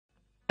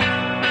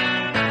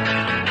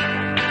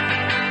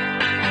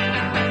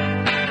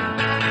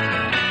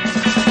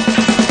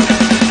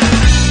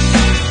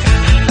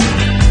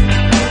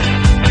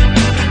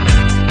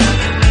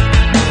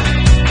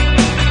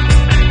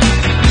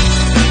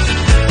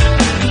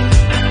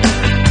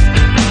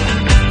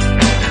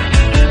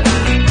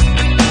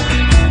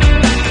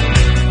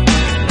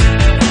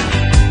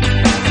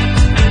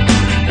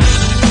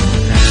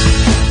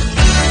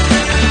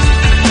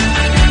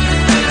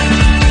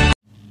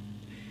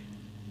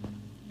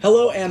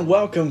Hello and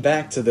welcome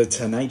back to The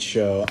Tonight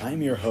Show.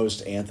 I'm your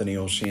host, Anthony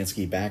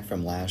Olshanski, back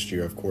from last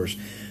year, of course.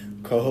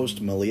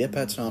 Co-host Malia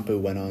Petsampu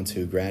went on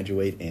to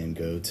graduate and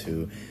go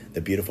to the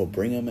beautiful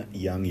Brigham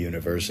Young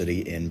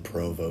University in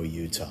Provo,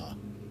 Utah.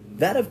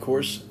 That, of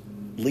course,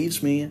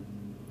 leaves me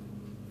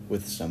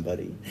with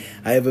somebody.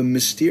 I have a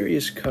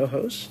mysterious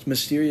co-host.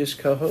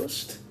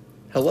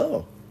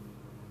 Hello.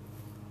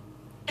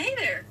 Hey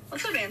there.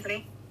 What's up,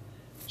 Anthony?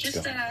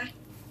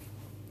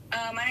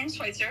 My name's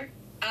Sweitzer.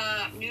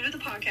 New to the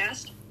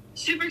podcast.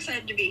 Super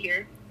excited to be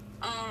here.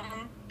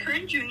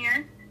 Current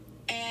junior,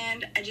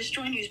 and I just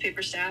joined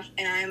newspaper staff,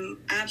 and I'm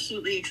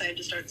absolutely excited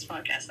to start this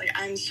podcast.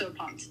 I'm so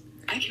pumped.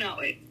 I cannot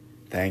wait.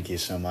 Thank you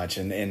so much,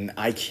 and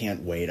I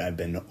can't wait. I've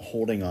been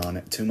holding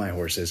on to my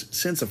horses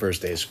since the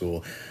first day of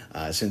school,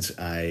 since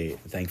I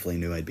thankfully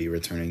knew I'd be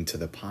returning to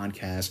the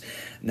podcast.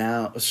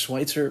 Now,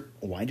 Sweitzer,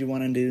 why'd you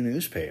want to do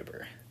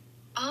newspaper?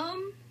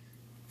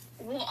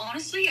 Well,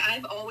 honestly,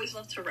 I've always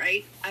loved to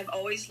write. I've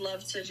always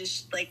loved to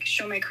just,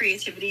 show my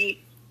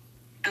creativity.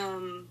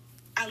 I'm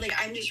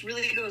just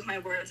really good with my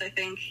words, I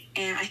think.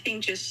 And I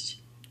think just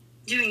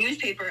doing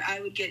newspaper, I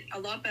would get a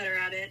lot better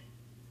at it.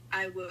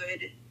 I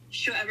would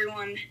show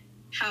everyone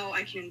how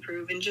I can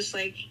improve. And just,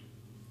 I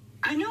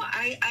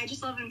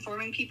just love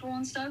informing people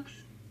and stuff.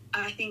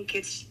 I think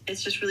it's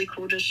just really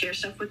cool to share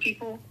stuff with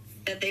people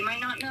that they might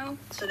not know.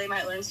 So they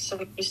might learn some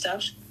new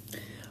stuff.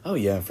 Oh,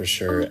 yeah, for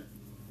sure.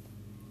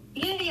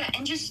 Yeah,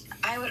 and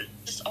I would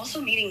just also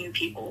meeting new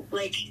people.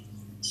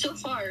 So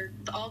far,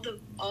 all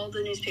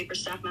the newspaper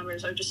staff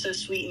members are just so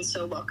sweet and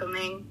so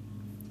welcoming.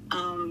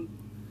 And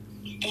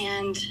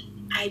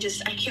I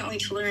can't wait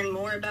to learn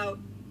more about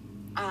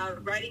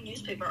writing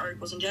newspaper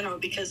articles in general,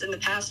 because in the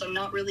past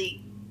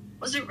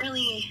wasn't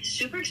really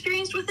super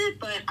experienced with it,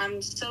 but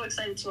I'm so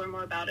excited to learn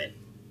more about it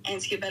and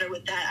to get better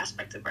with that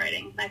aspect of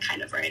writing, that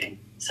kind of writing.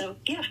 So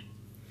yeah,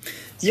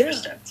 super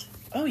stoked.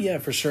 Oh, yeah,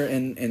 for sure.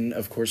 And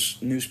of course,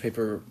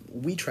 newspaper,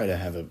 we try to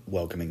have a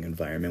welcoming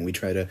environment. We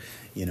try to,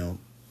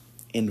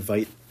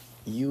 invite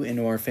you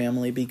into our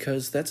family,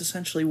 because that's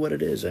essentially what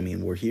it is. I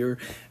mean, we're here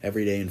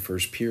every day in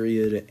first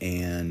period,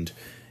 and,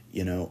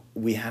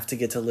 we have to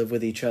get to live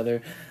with each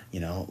other,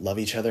 love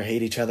each other,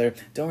 hate each other.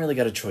 Don't really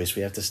got a choice.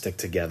 We have to stick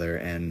together,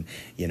 and,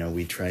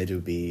 we try to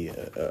be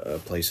a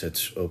place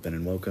that's open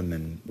and welcome,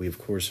 and we, of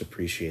course,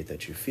 appreciate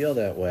that you feel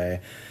that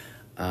way.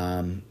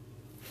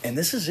 And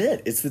this is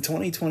it. It's the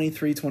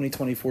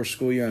 2023-2024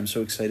 school year. I'm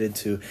so excited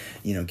to,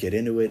 get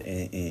into it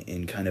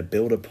and kind of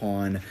build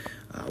upon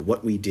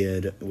what we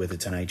did with the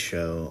Tonight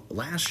Show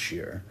last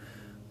year.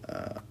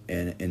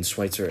 And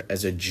Sweitzer,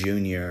 as a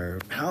junior,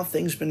 how have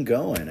things been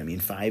going? I mean,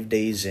 5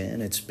 days in,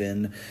 it's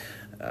been,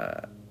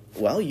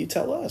 you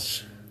tell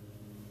us.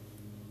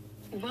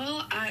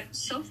 Well,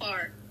 so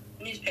far,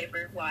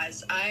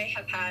 newspaper-wise, I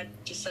have had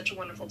just such a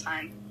wonderful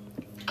time.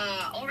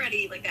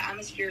 Already, the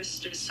atmosphere is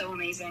just so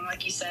amazing.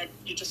 Like you said,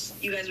 you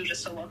guys are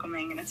just so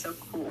welcoming, and it's so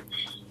cool.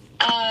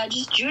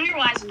 Just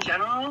junior-wise in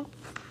general,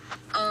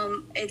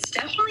 it's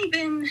definitely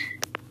been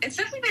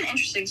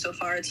interesting so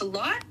far. It's a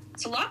lot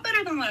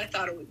better than what I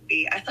thought it would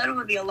be. I thought it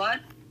would be a lot,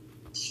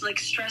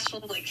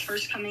 stressful,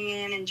 first coming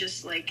in and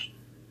just,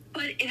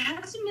 but it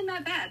hasn't been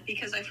that bad,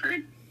 because I've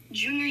heard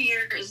junior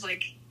year is,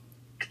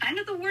 kind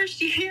of the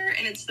worst year,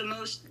 and it's the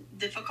most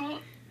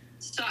difficult.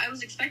 So I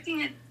was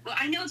expecting it. Well,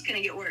 I know it's going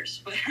to get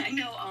worse, but I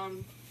know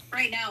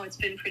right now it's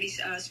been pretty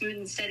smooth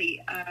and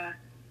steady. I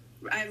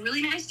have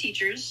really nice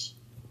teachers.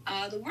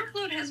 The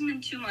workload hasn't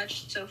been too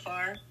much so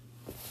far.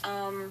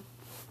 And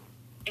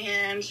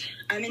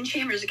I'm in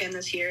Chambers again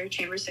this year,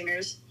 Chamber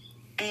Singers.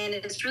 And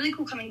it's really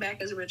cool coming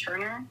back as a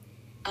returner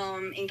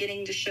and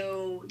getting to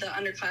show the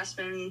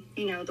underclassmen,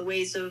 the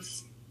ways of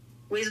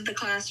the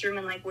classroom,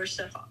 and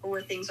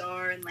where things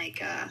are, and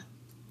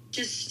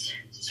just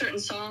certain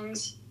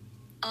songs.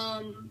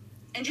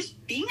 And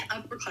just being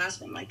an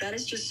upperclassman, that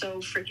is just so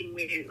freaking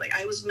weird.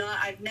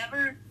 I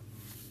never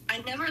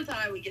thought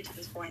I would get to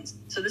this point.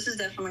 So this is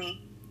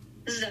definitely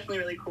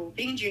really cool.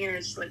 Being a junior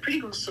is pretty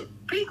cool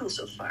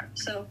so far.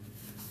 So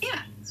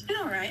yeah, it's been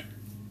all right.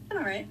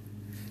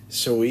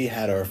 So we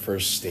had our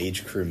first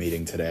stage crew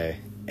meeting today,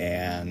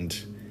 and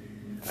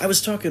I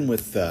was talking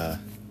with, I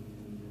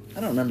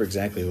don't remember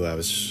exactly who I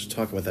was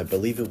talking with. I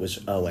believe it was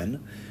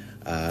Owen,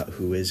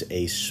 who is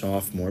a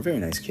sophomore, very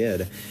nice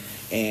kid.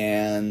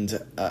 And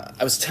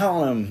I was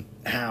telling him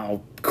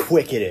how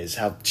quick it is,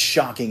 how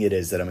shocking it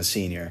is that I'm a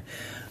senior.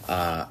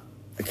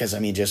 Because,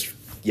 just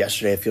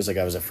yesterday it feels like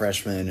I was a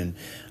freshman, and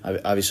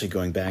obviously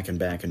going back and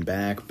back and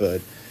back.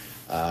 But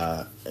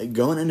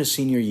going into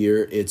senior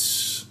year,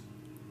 it's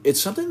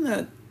something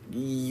that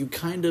you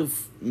kind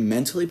of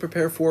mentally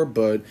prepare for.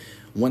 But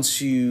once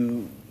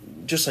you,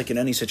 just like in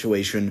any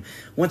situation,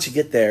 once you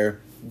get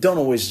there, don't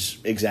always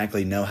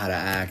exactly know how to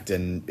act.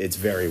 And it's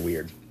very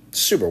weird,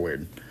 super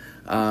weird.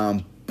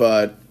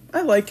 But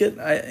I like it.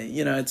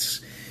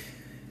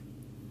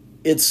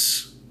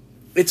 It's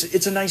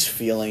a nice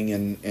feeling,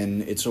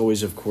 and it's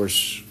always, of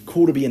course,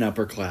 cool to be an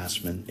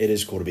upperclassman. It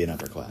is cool to be an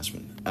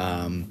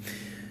upperclassman.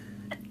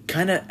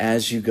 Kind of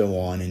as you go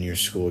on in your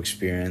school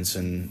experience,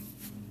 and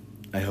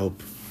I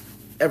hope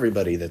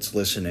everybody that's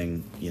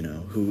listening,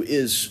 who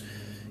is,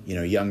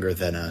 younger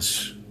than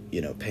us,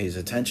 pays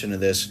attention to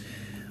this,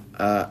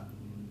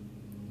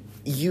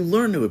 you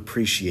learn to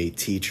appreciate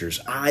teachers.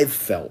 I've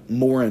felt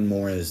more and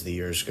more as the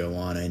years go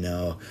on. I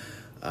know,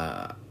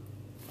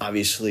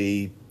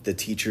 obviously, the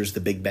teacher's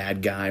the big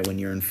bad guy when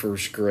you're in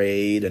first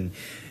grade, and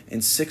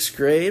in sixth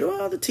grade,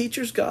 well, the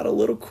teachers got a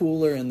little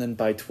cooler, and then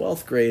by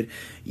 12th grade,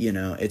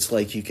 it's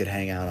like you could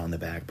hang out on the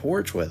back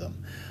porch with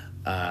them.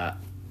 I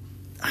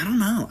don't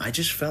know. I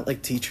just felt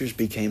like teachers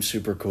became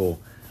super cool.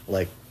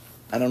 Like,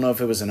 I don't know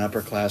if it was an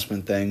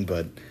upperclassman thing,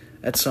 but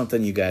that's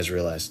something you guys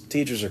realized.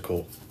 Teachers are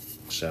cool.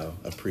 So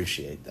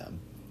appreciate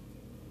them.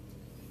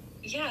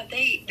 Yeah,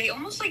 they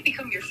almost like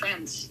become your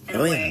friends in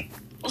a way.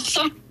 Well,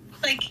 so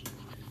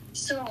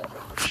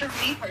for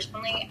me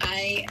personally,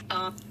 I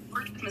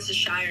worked with Mrs.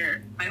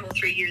 Shire my whole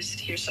 3 years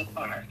here so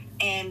far,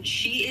 and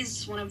she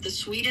is one of the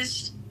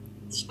sweetest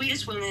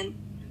women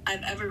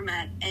I've ever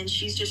met, and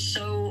she's just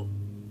so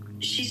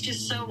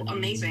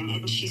amazing,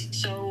 and she's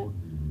so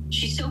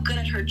good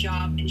at her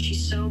job, and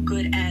she's so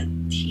good at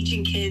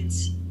teaching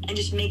kids and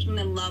just making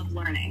them love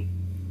learning.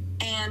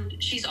 And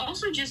she's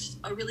also just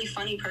a really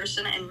funny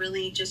person, and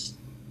really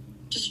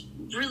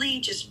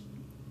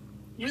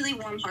really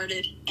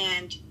warm-hearted,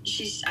 and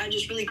I'm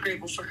just really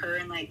grateful for her,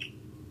 and like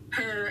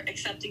her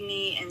accepting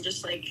me, and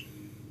just like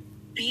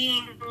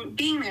being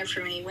there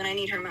for me when I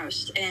need her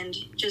most, and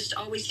just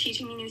always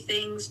teaching me new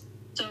things.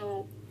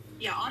 So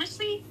yeah,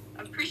 honestly,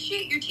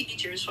 appreciate your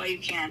teachers while you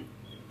can.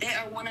 They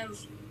are one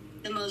of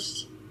the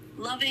most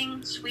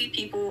loving, sweet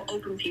people,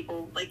 open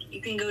people. Like,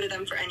 you can go to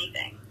them for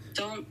anything.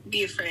 Don't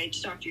be afraid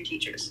to talk to your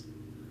teachers.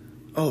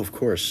 Oh, of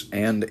course.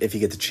 And if you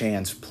get the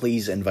chance,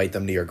 please invite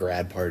them to your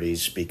grad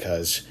parties,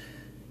 because,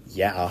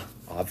 yeah,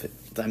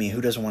 I mean,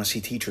 who doesn't want to see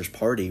teachers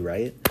party,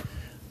 right?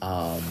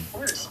 Of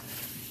course.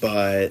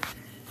 But,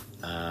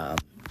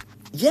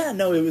 yeah,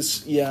 no,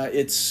 it's,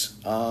 it's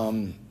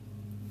an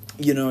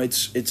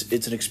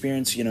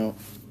experience,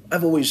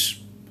 I've always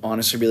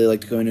honestly really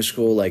liked going to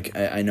school. Like,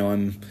 I know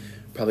I'm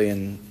probably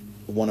in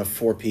one of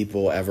 4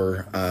 people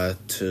ever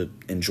to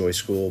enjoy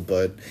school,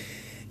 but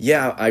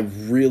yeah, I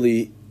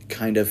really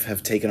kind of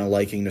have taken a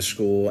liking to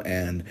school,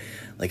 and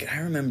like I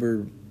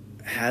remember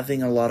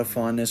having a lot of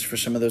fondness for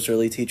some of those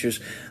early teachers.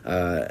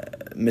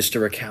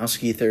 Mr.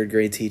 Rakowski, 3rd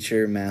grade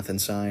teacher, math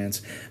and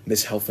science.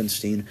 Miss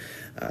Helfenstein,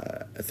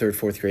 a 3rd,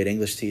 4th grade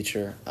English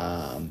teacher.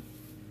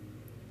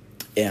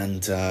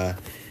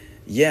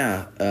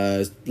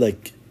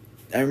 Like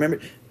I remember,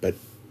 but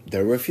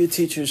there were a few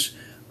teachers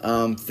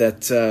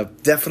that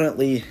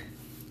definitely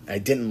I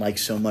didn't like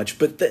so much,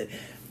 but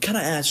kind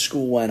of as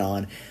school went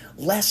on,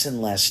 less and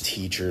less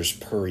teachers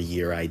per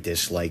year I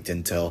disliked,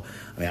 until,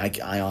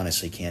 I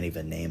honestly can't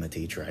even name a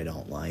teacher I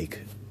don't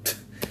like.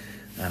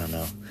 I don't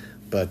know.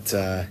 But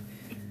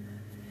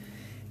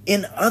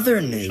in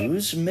other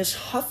news, Miss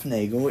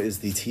Huffnagel is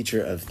the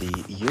teacher of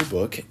the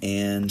yearbook,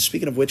 and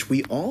speaking of which,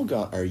 we all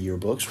got our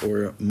yearbooks,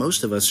 or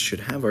most of us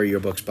should have our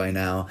yearbooks by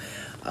now.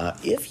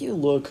 If you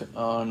look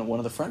on one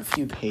of the front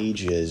few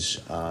pages,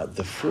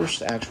 the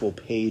first actual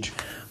page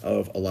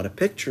of a lot of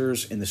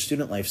pictures in the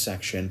student life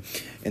section,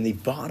 in the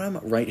bottom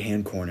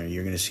right-hand corner,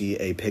 you're going to see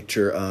a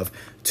picture of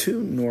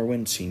 2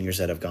 Norwin seniors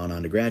that have gone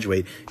on to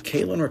graduate,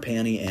 Caitlin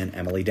Rapani and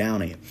Emily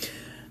Downey.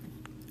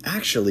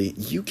 Actually,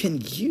 you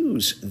can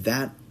use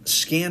that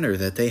scanner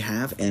that they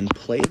have and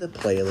play the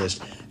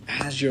playlist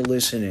as you're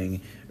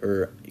listening,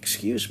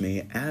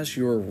 as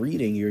you're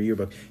reading your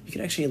yearbook. You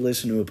can actually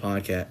listen to a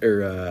podcast,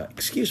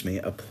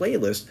 a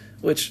playlist,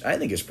 which I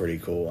think is pretty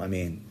cool. I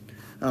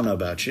don't know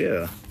about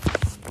you.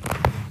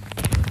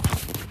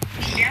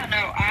 Yeah,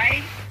 no,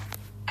 I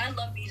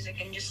love music,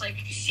 and just like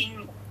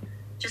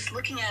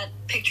looking at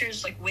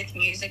pictures like with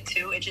music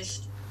too, it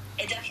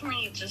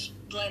definitely just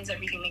blends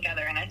everything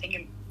together, and I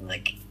think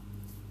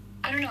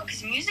I don't know,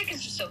 because music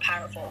is just so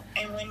powerful,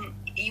 and when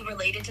you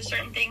relate it to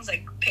certain things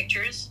like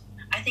pictures,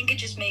 I think it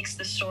just makes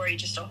the story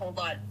just a whole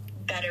lot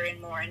better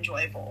and more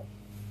enjoyable,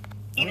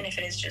 even if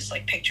it is just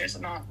like pictures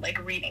and not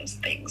like reading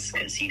things,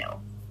 because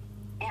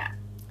yeah.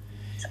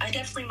 So I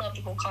definitely love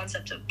the whole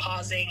concept of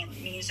pausing and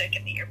music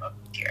in the yearbook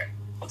here.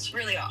 It's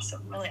really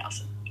awesome, really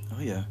awesome. Oh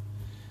yeah.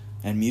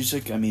 And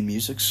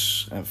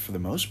music's for the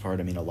most part,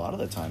 a lot of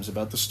the times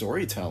about the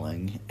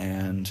storytelling,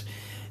 and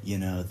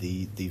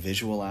the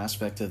visual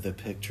aspect of the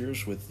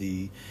pictures with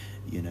the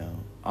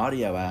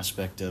audio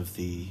aspect of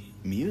the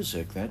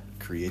music that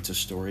creates a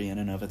story in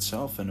and of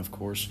itself. And of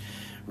course,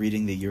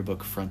 reading the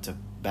yearbook front to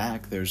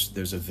back,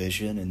 there's a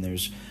vision and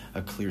there's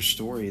a clear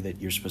story that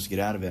you're supposed to get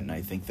out of it. And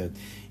I think that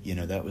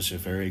that was a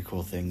very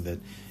cool thing that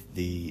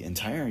the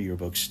entire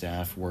yearbook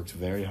staff worked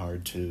very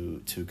hard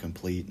to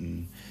complete.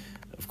 And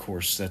of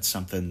course, that's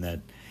something that,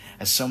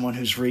 as someone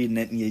who's reading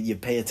it and you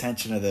pay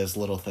attention to those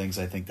little things,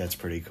 I think that's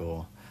pretty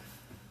cool.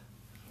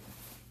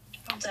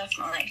 Oh,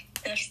 definitely.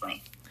 And I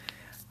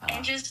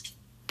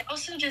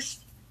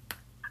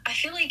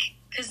feel like,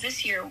 because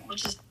this year,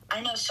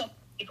 I know some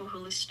people who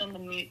listen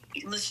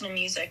to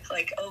music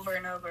like over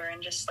and over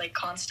and just like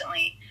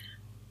constantly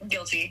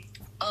guilty.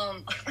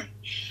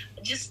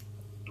 Just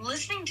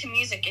listening to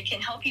music, it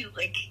can help you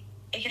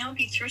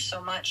through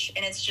so much,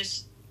 and it's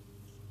just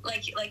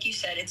like you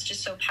said, it's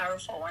just so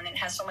powerful and it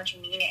has so much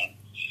meaning.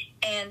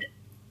 And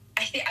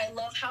I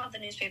love how the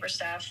newspaper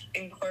staff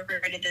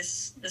incorporated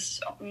this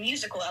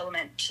musical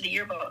element to the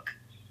yearbook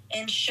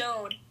and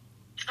showed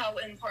how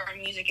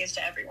important music is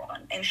to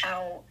everyone and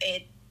how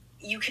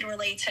you can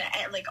relate to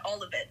like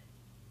all of it.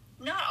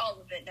 Not all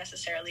of it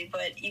necessarily,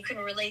 but you can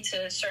relate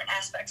to certain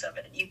aspects of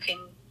it. You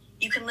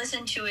can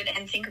listen to it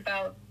and think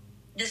about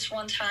this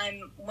one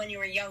time when you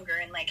were younger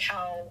and like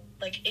how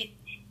like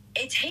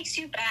it takes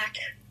you back.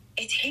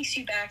 It takes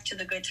you back to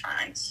the good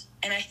times.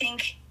 And I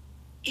think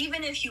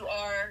even if you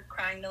are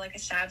crying to like a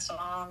sad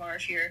song, or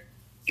if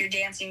you're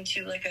dancing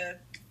to like a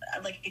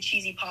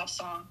cheesy pop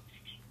song,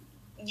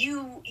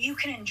 you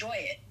can enjoy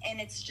it, and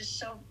it's just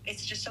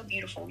so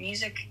beautiful.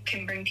 Music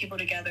can bring people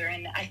together,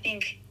 and I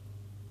think,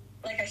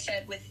 like I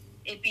said, with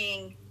it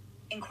being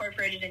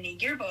incorporated in a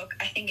yearbook,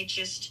 I think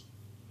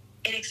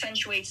it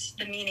accentuates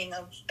the meaning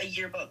of a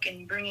yearbook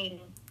and bringing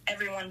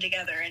everyone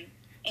together and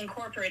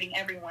incorporating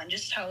everyone,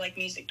 just how like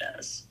music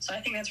does. So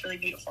I think that's really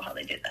beautiful how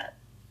they did that.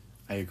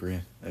 I agree.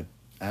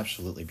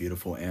 Absolutely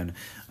beautiful. And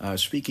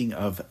speaking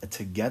of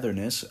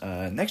togetherness,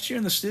 next year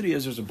in the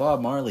studios there's a Bob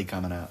Marley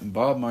coming out.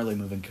 Bob Marley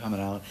movie coming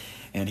out,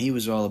 and he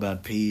was all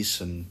about peace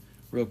and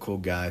real cool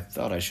guy.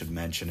 Thought I should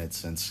mention it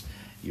since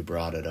you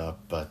brought it up.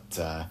 But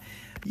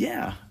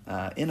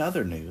in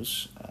other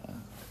news,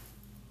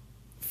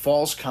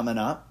 fall's coming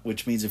up,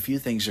 which means a few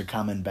things are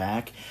coming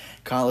back.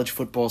 College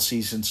football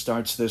season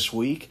starts this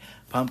week.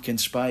 Pumpkin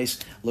Spice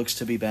looks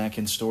to be back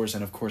in stores,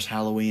 and of course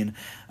Halloween.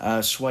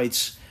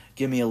 Sweitzer,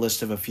 give me a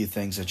list of a few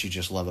things that you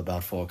just love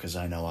about fall, because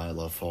I know I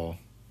love fall.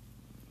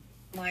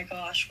 My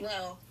gosh,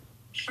 well,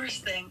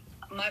 first thing,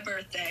 my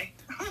birthday.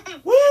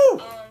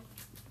 Woo!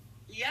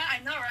 Yeah, I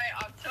know, right?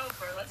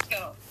 October, let's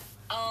go.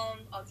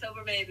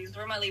 October babies,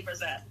 where are my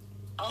Libras at?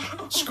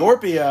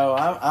 Scorpio,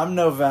 I'm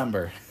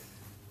November.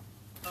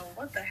 Oh,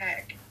 what the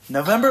heck?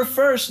 November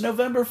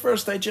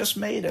 1st, I just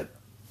made it.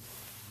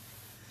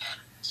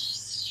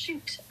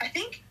 Shoot, I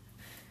think,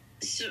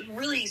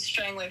 really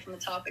straying away from the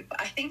topic, but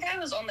I think I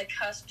was on the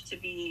cusp to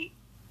be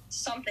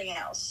something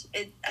else.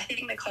 I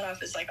think the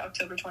cutoff is like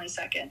October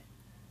 22nd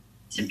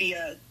to be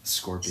a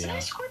Scorpio. Is that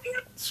a Scorpio?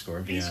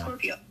 Scorpio. Be a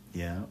Scorpio.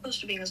 Yeah. I'm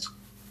supposed to be a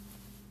Scorpio.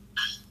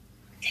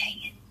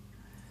 Dang it.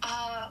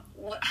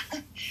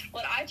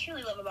 What I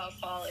truly love about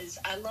fall is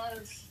I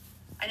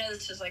know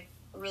this is like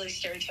really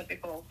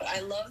stereotypical, but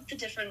I love the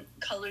different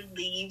colored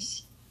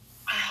leaves.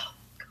 Wow.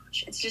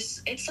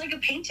 It's like a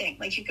painting.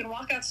 Like, you can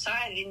walk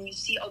outside and you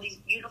see all these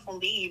beautiful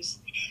leaves,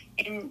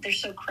 and they're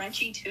so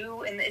crunchy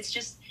too. And it's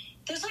just,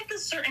 there's like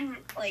this certain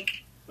like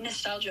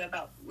nostalgia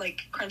about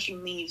like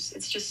crunching leaves.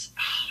 It's just,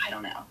 I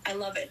don't know. I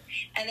love it.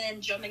 And then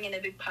jumping into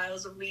big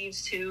piles of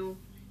leaves too.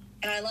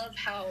 And I love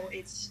how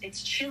it's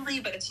chilly,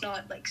 but it's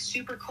not like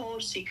super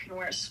cold, so you can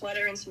wear a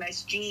sweater and some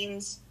nice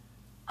jeans.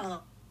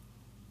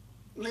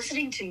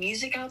 Listening to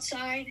music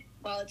outside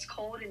while it's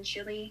cold and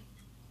chilly.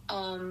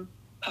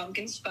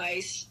 Pumpkin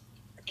Spice.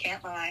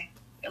 Can't lie.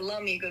 I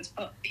love me a good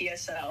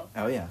PSL.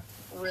 Oh, yeah.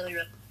 Really,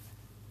 really.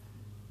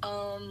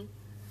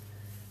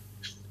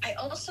 I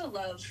also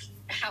love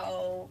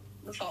how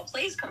the fall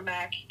plays come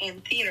back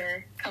and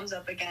theater comes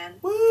up again.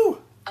 Woo!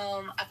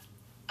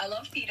 I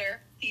love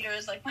theater. Theater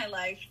is like my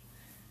life.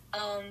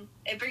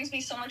 It brings me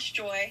so much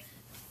joy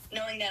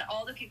knowing that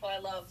all the people I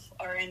love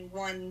are in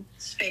one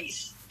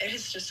space. It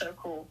is just so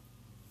cool.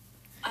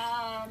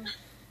 And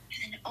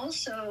then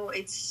also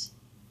it's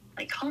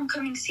like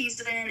homecoming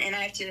season, and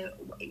I have to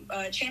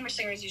chamber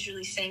singers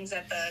usually sings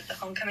at the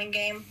homecoming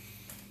game,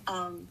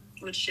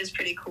 which is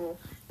pretty cool.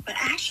 But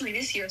actually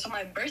this year it's on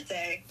my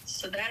birthday,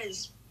 so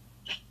it's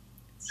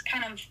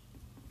kind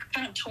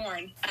of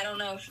torn. I don't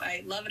know if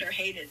I love it or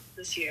hate it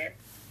this year.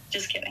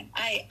 Just kidding.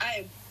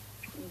 I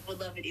would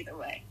love it either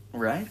way.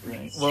 Right.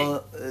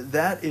 Well,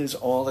 that is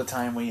all the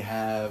time we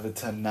have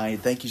tonight.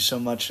 Thank you so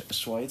much,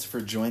 Sweitzer,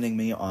 for joining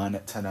me on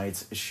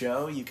tonight's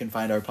show. You can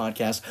find our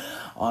podcast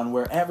on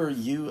wherever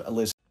you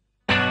listen.